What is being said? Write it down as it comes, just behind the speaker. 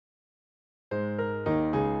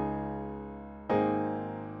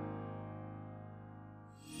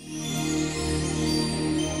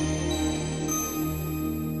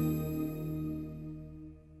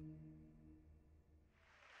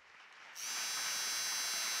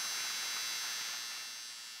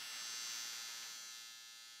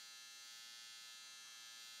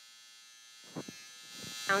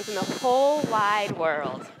sounds in the whole wide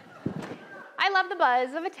world. I love the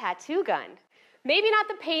buzz of a tattoo gun. Maybe not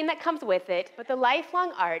the pain that comes with it, but the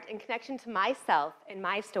lifelong art and connection to myself and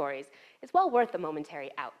my stories is well worth the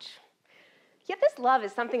momentary ouch. Yet this love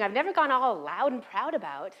is something I've never gone all loud and proud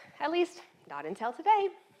about, at least not until today.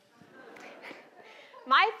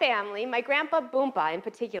 My family, my grandpa Boompa in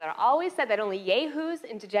particular, always said that only yahoos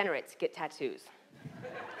and degenerates get tattoos.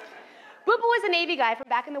 Boompa was a Navy guy from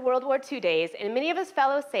back in the World War II days, and many of his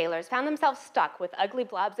fellow sailors found themselves stuck with ugly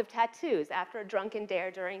blobs of tattoos after a drunken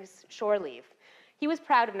dare during shore leave. He was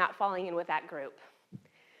proud of not falling in with that group.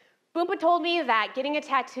 Boompa told me that getting a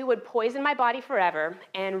tattoo would poison my body forever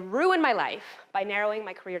and ruin my life by narrowing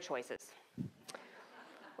my career choices.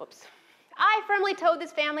 Whoops. I firmly towed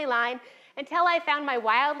this family line until I found my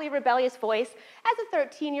wildly rebellious voice as a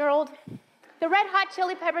 13-year-old. The Red Hot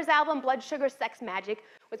Chili Peppers album, Blood Sugar Sex Magic,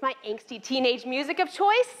 was my angsty teenage music of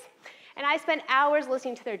choice, and I spent hours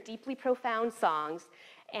listening to their deeply profound songs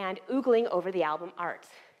and oogling over the album art.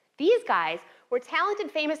 These guys were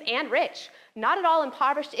talented, famous, and rich, not at all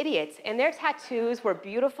impoverished idiots, and their tattoos were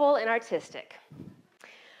beautiful and artistic.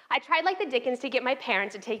 I tried like the Dickens to get my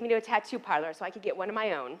parents to take me to a tattoo parlor so I could get one of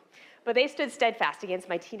my own, but they stood steadfast against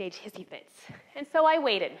my teenage hissy fits, and so I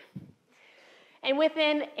waited. And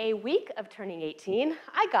within a week of turning 18,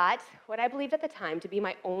 I got what I believed at the time to be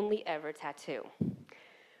my only ever tattoo.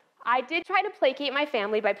 I did try to placate my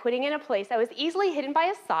family by putting in a place that was easily hidden by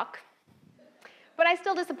a sock, but I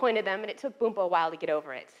still disappointed them, and it took Boompa a while to get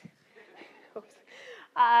over it.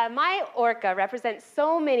 My orca represents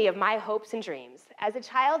so many of my hopes and dreams. As a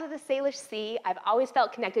child of the Salish Sea, I've always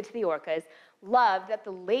felt connected to the orcas, loved that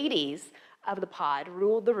the ladies of the pod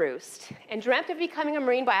ruled the roost, and dreamt of becoming a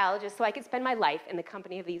marine biologist so I could spend my life in the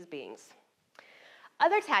company of these beings.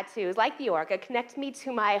 Other tattoos, like the orca, connect me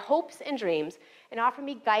to my hopes and dreams and offer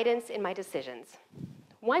me guidance in my decisions.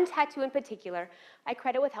 One tattoo in particular I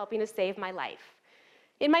credit with helping to save my life.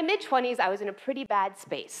 In my mid-20s, I was in a pretty bad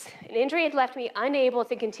space. An injury had left me unable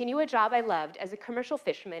to continue a job I loved as a commercial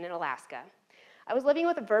fisherman in Alaska. I was living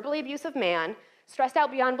with a verbally abusive man, stressed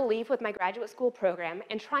out beyond belief with my graduate school program,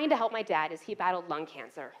 and trying to help my dad as he battled lung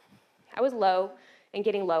cancer. I was low and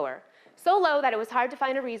getting lower, so low that it was hard to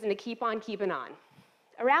find a reason to keep on keeping on.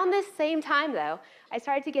 Around this same time, though, I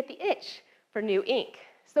started to get the itch for new ink.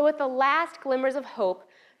 So with the last glimmers of hope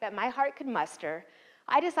that my heart could muster,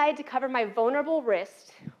 I decided to cover my vulnerable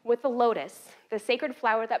wrist with the lotus, the sacred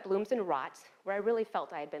flower that blooms in rot, where I really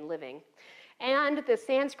felt I had been living, and the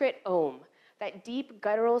Sanskrit Om, that deep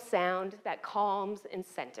guttural sound that calms and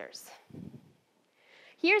centers.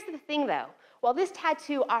 Here's the thing, though. While this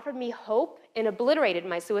tattoo offered me hope and obliterated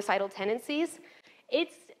my suicidal tendencies,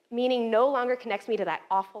 its meaning no longer connects me to that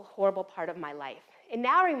awful, horrible part of my life. It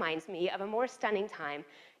now reminds me of a more stunning time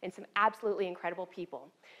and some absolutely incredible people.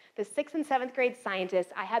 The 6th and 7th grade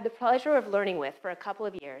scientists I had the pleasure of learning with for a couple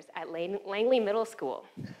of years at Langley Middle School.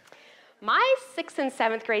 My 6th and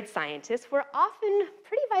 7th grade scientists were often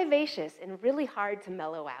pretty vivacious and really hard to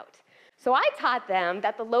mellow out. So I taught them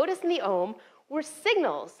that the lotus and the Om were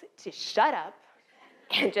signals to shut up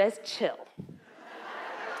and just chill.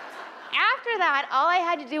 After that, all I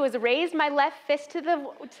had to do was raise my left fist to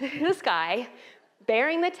the sky,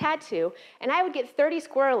 bearing the tattoo, and I would get 30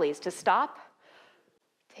 squirrelies to stop,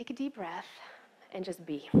 take a deep breath, and just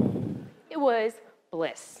be. It was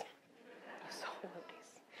bliss. So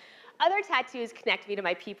nice. Other tattoos connect me to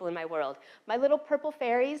my people in my world. My little purple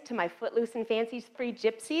fairies to my footloose and fancy-free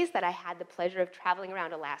gypsies that I had the pleasure of traveling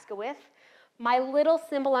around Alaska with. My little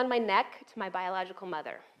symbol on my neck to my biological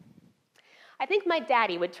mother. I think my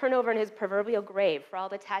daddy would turn over in his proverbial grave for all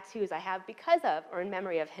the tattoos I have because of or in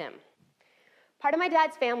memory of him. Part of my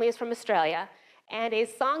dad's family is from Australia, and a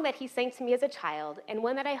song that he sang to me as a child, and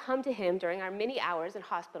one that I hummed to him during our many hours in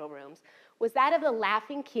hospital rooms, was that of the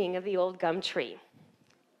laughing king of the old gum tree.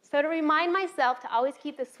 So to remind myself to always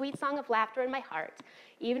keep the sweet song of laughter in my heart,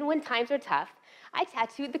 even when times are tough, I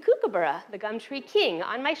tattooed the kookaburra, the gum tree king,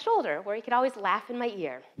 on my shoulder, where he could always laugh in my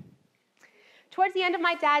ear. Towards the end of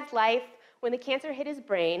my dad's life, when the cancer hit his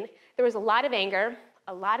brain, there was a lot of anger,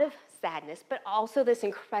 a lot of sadness, but also this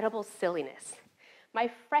incredible silliness. My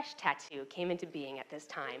fresh tattoo came into being at this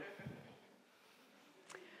time.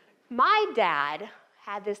 My dad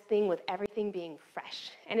had this thing with everything being fresh,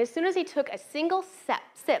 and as soon as he took a single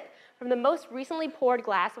sip from the most recently poured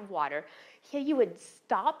glass of water, he would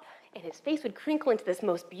stop, and his face would crinkle into this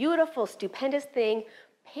most beautiful, stupendous thing,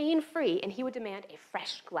 pain-free, and he would demand a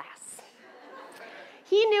fresh glass.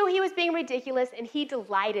 He knew he was being ridiculous, and he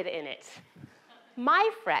delighted in it. My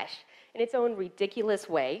fresh, in its own ridiculous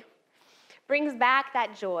way, brings back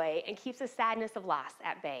that joy and keeps the sadness of loss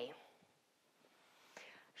at bay.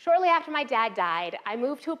 Shortly after my dad died, I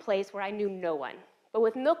moved to a place where I knew no one, but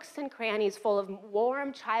with nooks and crannies full of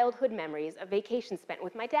warm childhood memories of vacations spent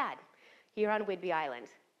with my dad here on Whidbey Island.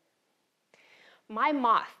 My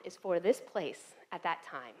moth is for this place at that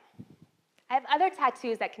time. I have other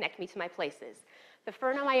tattoos that connect me to my places. The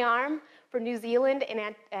fern on my arm for New Zealand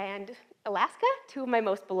and Alaska, two of my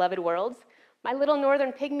most beloved worlds. My little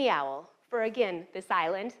northern pygmy owl for, again, this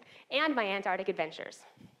island, and my Antarctic adventures.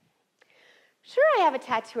 Sure, I have a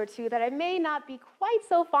tattoo or two that I may not be quite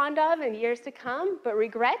so fond of in years to come, but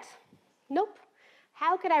regret? Nope.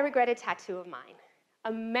 How could I regret a tattoo of mine?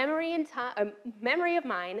 A memory of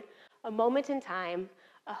mine, a moment in time,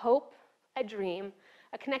 a hope, a dream,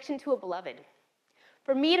 a connection to a beloved.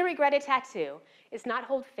 For me to regret a tattoo is not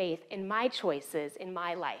hold faith in my choices in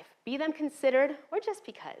my life, be them considered or just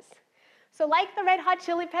because. So like the Red Hot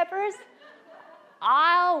Chili Peppers,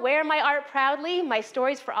 I'll wear my art proudly, my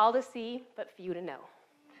stories for all to see, but few to know.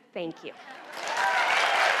 Thank you.